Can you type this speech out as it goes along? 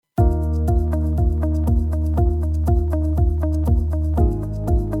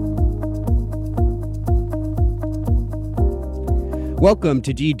Welcome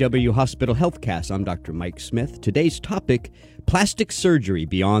to DW Hospital Healthcast. I'm Dr. Mike Smith. Today's topic, plastic surgery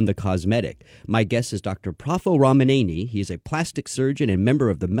beyond the cosmetic. My guest is Dr. Praful Ramaneni. He is a plastic surgeon and member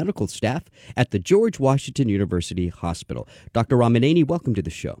of the medical staff at the George Washington University Hospital. Dr. Ramaneni, welcome to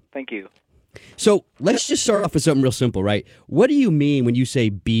the show. Thank you. So let's just start off with something real simple, right? What do you mean when you say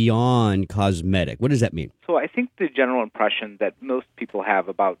beyond cosmetic? What does that mean? So I think the general impression that most people have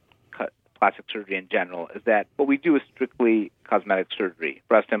about plastic surgery in general is that what we do is strictly cosmetic surgery,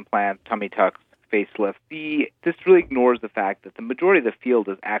 breast implants, tummy tucks, facelift. This really ignores the fact that the majority of the field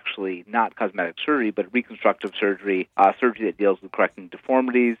is actually not cosmetic surgery, but reconstructive surgery, surgery that deals with correcting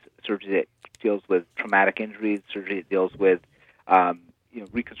deformities, surgery that deals with traumatic injuries, surgery that deals with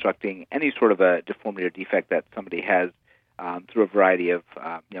reconstructing any sort of a deformity or defect that somebody has through a variety of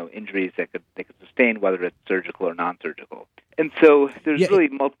injuries that they could sustain, whether it's surgical or non-surgical. And so there's really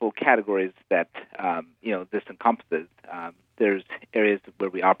multiple categories that this encompasses. There's areas where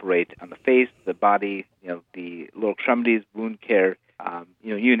we operate on the face, the body, the lower extremities, wound care.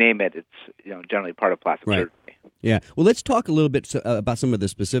 You name it. It's generally part of plastic surgery. Yeah. Well, let's talk a little bit about some of the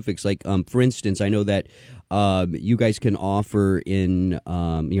specifics. Like, for instance, I know that you guys can offer in,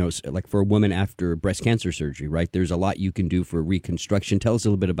 like for a woman after breast cancer surgery, right? There's a lot you can do for reconstruction. Tell us a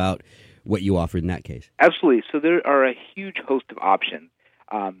little bit about what you offer in that case. Absolutely. So there are a huge host of options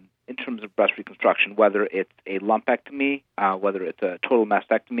in terms of breast reconstruction, whether it's a lumpectomy, whether it's a total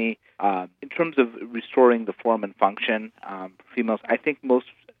mastectomy. In terms of restoring the form and function for females, I think most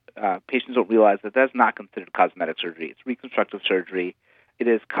patients don't realize that that's not considered cosmetic surgery. It's reconstructive surgery. It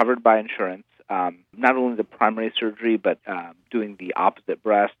is covered by insurance. Not only the primary surgery, but doing the opposite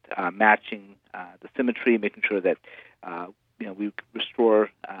breast, matching the symmetry, making sure that we restore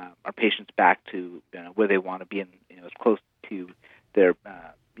our patients back to where they want to be, and as close to their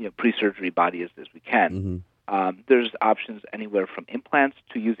pre-surgery body as we can. Mm-hmm. There's options anywhere from implants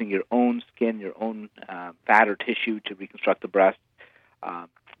to using your own skin, your own fat or tissue to reconstruct the breast.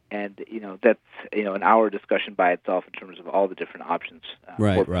 And that's an hour discussion by itself in terms of all the different options.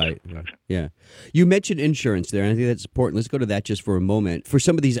 Right. Yeah. You mentioned insurance there, and I think that's important. Let's go to that just for a moment. For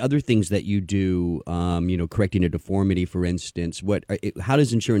some of these other things that you do, correcting a deformity, for instance, how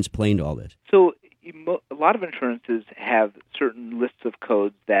does insurance play into all this? So a lot of insurances have certain lists of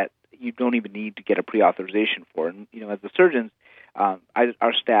codes that you don't even need to get a pre-authorization for. And as the surgeons,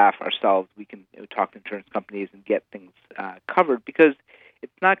 our staff, ourselves, we can talk to insurance companies and get things covered because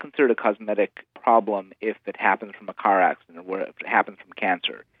it's not considered a cosmetic problem if it happens from a car accident or if it happens from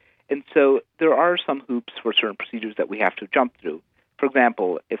cancer. And so there are some hoops for certain procedures that we have to jump through. For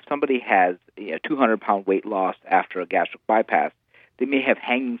example, if somebody has a 200-pound weight loss after a gastric bypass, they may have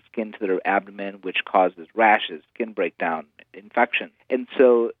hanging skin to their abdomen, which causes rashes, skin breakdown, infection. And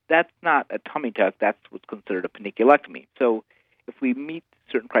so that's not a tummy tuck. That's what's considered a paniculectomy. So if we meet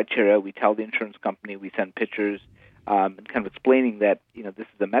certain criteria, we tell the insurance company, we send pictures, and kind of explaining that this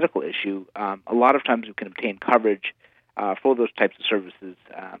is a medical issue. A lot of times we can obtain coverage for those types of services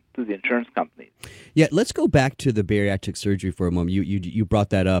through the insurance companies. Yeah, let's go back to the bariatric surgery for a moment. You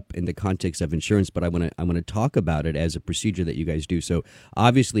brought that up in the context of insurance, but I want to talk about it as a procedure that you guys do. So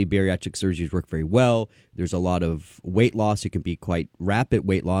obviously, bariatric surgeries work very well. There's a lot of weight loss. It can be quite rapid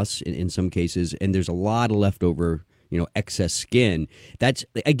weight loss in some cases, and there's a lot of leftover excess skin. That's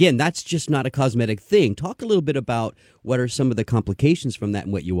just not a cosmetic thing. Talk a little bit about what are some of the complications from that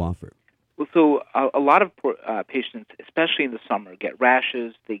and what you offer. Well, so a lot of patients, especially in the summer, get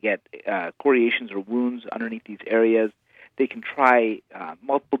rashes. They get coriations or wounds underneath these areas. They can try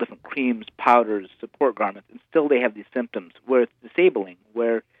multiple different creams, powders, support garments, and still they have these symptoms where it's disabling,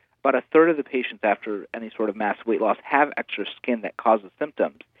 where about a third of the patients after any sort of mass weight loss have extra skin that causes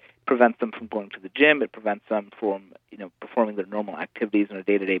symptoms. Prevents them from going to the gym. It prevents them from performing their normal activities on a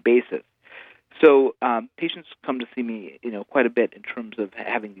day-to-day basis. So patients come to see me quite a bit in terms of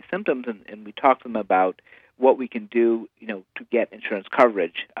having these symptoms, and we talk to them about what we can do to get insurance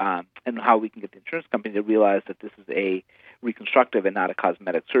coverage and how we can get the insurance company to realize that this is a reconstructive and not a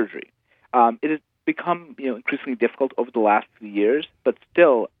cosmetic surgery. It has become increasingly difficult over the last few years, but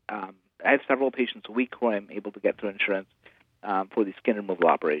still I have several patients a week who I'm able to get through insurance for these skin removal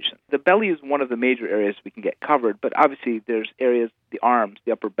operations. The belly is one of the major areas we can get covered, but obviously there's areas, the arms,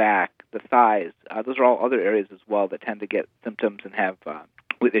 the upper back, the thighs. Those are all other areas as well that tend to get symptoms and have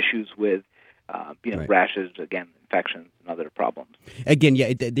with issues with rashes, again, infections. and other problems. Again,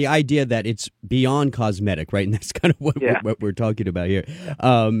 yeah, the idea that it's beyond cosmetic, right? And that's kind of what we're talking about here.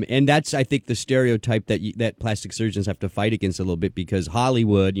 And that's, I think, the stereotype that plastic surgeons have to fight against a little bit, because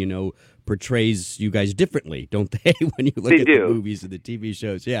Hollywood, portrays you guys differently, don't they? When you look at the movies and the TV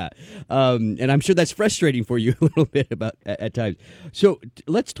shows, yeah. And I'm sure that's frustrating for you a little bit at times. So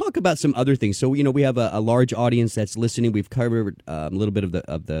let's talk about some other things. So we have a large audience that's listening. We've covered a little bit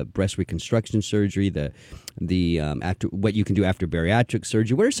of the breast reconstruction surgery, the after what you can do after bariatric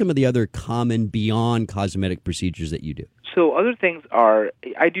surgery. What are some of the other common beyond cosmetic procedures that you do? So other things are,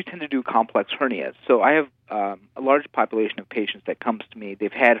 I do tend to do complex hernias. So I have a large population of patients that comes to me.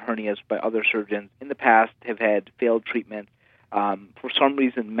 They've had hernias by other surgeons in the past, have had failed treatment. For some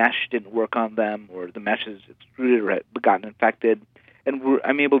reason, mesh didn't work on them, or the mesh is extruded or had gotten infected. And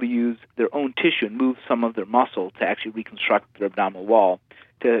I'm able to use their own tissue and move some of their muscle to actually reconstruct their abdominal wall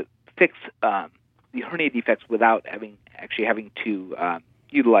to fix the hernia defects without having to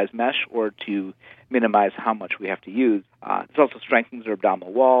utilize mesh or to minimize how much we have to use. This also strengthens their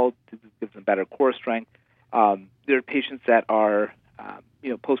abdominal wall, gives them better core strength. There are patients that are,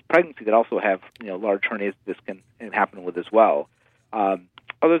 post-pregnancy that also have, large hernias. This can happen with as well.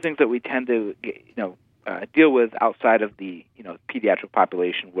 Other things that we tend to, deal with outside of the, pediatric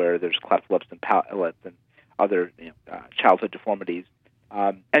population where there's cleft lips and palates and other, childhood deformities.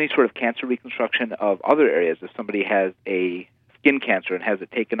 Any sort of cancer reconstruction of other areas. If somebody has a skin cancer and has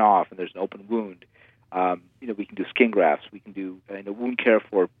it taken off and there's an open wound, we can do skin grafts. We can do wound care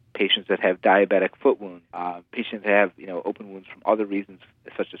for patients that have diabetic foot wounds, patients that have open wounds from other reasons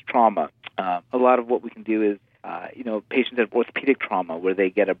such as trauma. A lot of what we can do is patients that have orthopedic trauma where they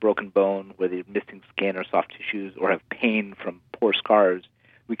get a broken bone, where they're missing skin or soft tissues, or have pain from poor scars.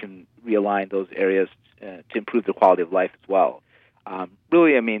 We can realign those areas to improve the quality of life as well.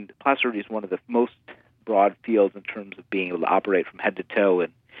 Really, plastic surgery is one of the most broad fields in terms of being able to operate from head to toe,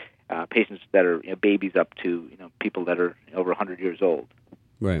 and patients that are babies up to people that are over 100 years old.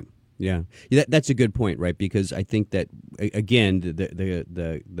 Right. Yeah, that's a good point, right? Because I think that again,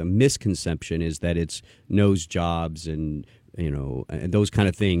 the misconception is that it's nose jobs and and those kind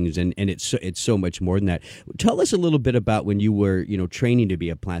of things, and it's so much more than that. Tell us a little bit about when you were training to be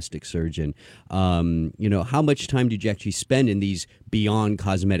a plastic surgeon. How much time did you actually spend in these beyond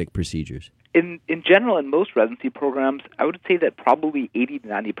cosmetic procedures? In general, in most residency programs, I would say that probably 80 to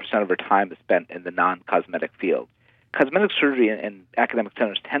 90% of our time is spent in the non-cosmetic field. Cosmetic surgery in academic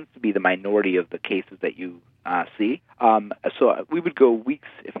centers tends to be the minority of the cases that you see. So we would go weeks,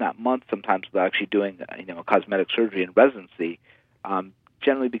 if not months, sometimes without actually doing a cosmetic surgery in residency.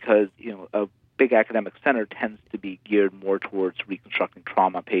 Generally, because a big academic center tends to be geared more towards reconstructing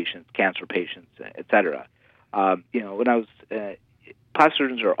trauma patients, cancer patients, et cetera. When I was plastic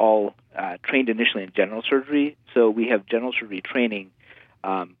surgeons are all trained initially in general surgery, so we have general surgery training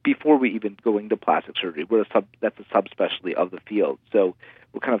before we even go into plastic surgery. That's a subspecialty of the field. So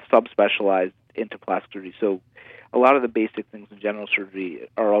we're kind of subspecialized into plastic surgery. So a lot of the basic things in general surgery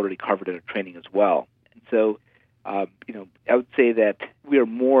are already covered in our training as well. And so, I would say that we are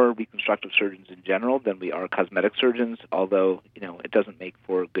more reconstructive surgeons in general than we are cosmetic surgeons, although, it doesn't make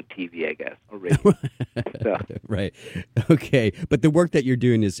for good TV, I guess, or radio. So. Right. Okay. But the work that you're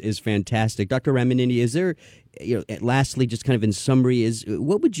doing is fantastic. Dr. Ramanini, is there, lastly, just kind of in summary,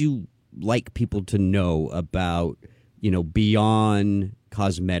 what would you like people to know about, beyond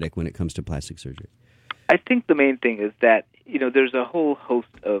cosmetic when it comes to plastic surgery? I think the main thing is that, there's a whole host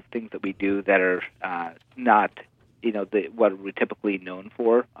of things that we do that are not, what we're typically known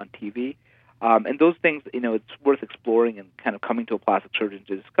for on TV. And those things, it's worth exploring and kind of coming to a plastic surgeon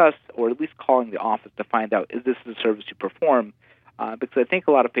to discuss, or at least calling the office to find out, is this the service you perform? Because I think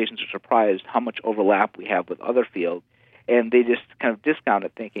a lot of patients are surprised how much overlap we have with other fields, and they just kind of discount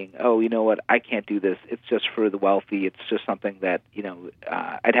it thinking, oh, you know what, I can't do this. It's just for the wealthy. It's just something that,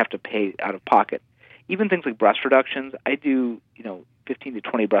 I'd have to pay out of pocket. Even things like breast reductions, I do, 15 to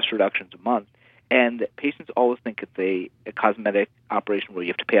 20 breast reductions a month. And patients always think it's a cosmetic operation where you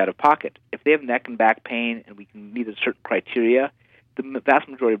have to pay out of pocket. If they have neck and back pain and we can meet a certain criteria, the vast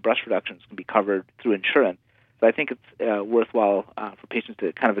majority of breast reductions can be covered through insurance. So I think it's worthwhile for patients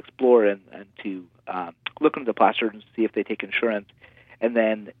to kind of explore and to look into the plastic surgeons to see if they take insurance. And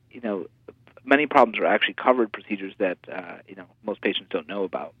then, many problems are actually covered procedures that, most patients don't know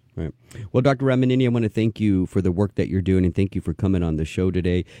about. Right. Well, Dr. Ramanini, I want to thank you for the work that you're doing, and thank you for coming on the show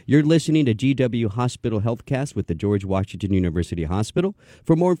today. You're listening to GW Hospital Healthcast with the George Washington University Hospital.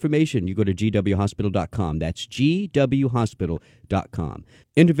 For more information, you go to gwhospital.com. That's gwhospital.com.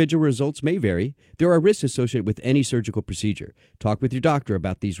 Individual results may vary. There are risks associated with any surgical procedure. Talk with your doctor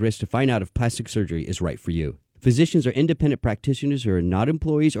about these risks to find out if plastic surgery is right for you. Physicians are independent practitioners who are not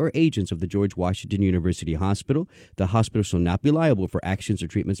employees or agents of the George Washington University Hospital. The hospital shall not be liable for actions or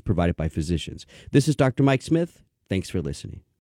treatments provided by physicians. This is Dr. Mike Smith. Thanks for listening.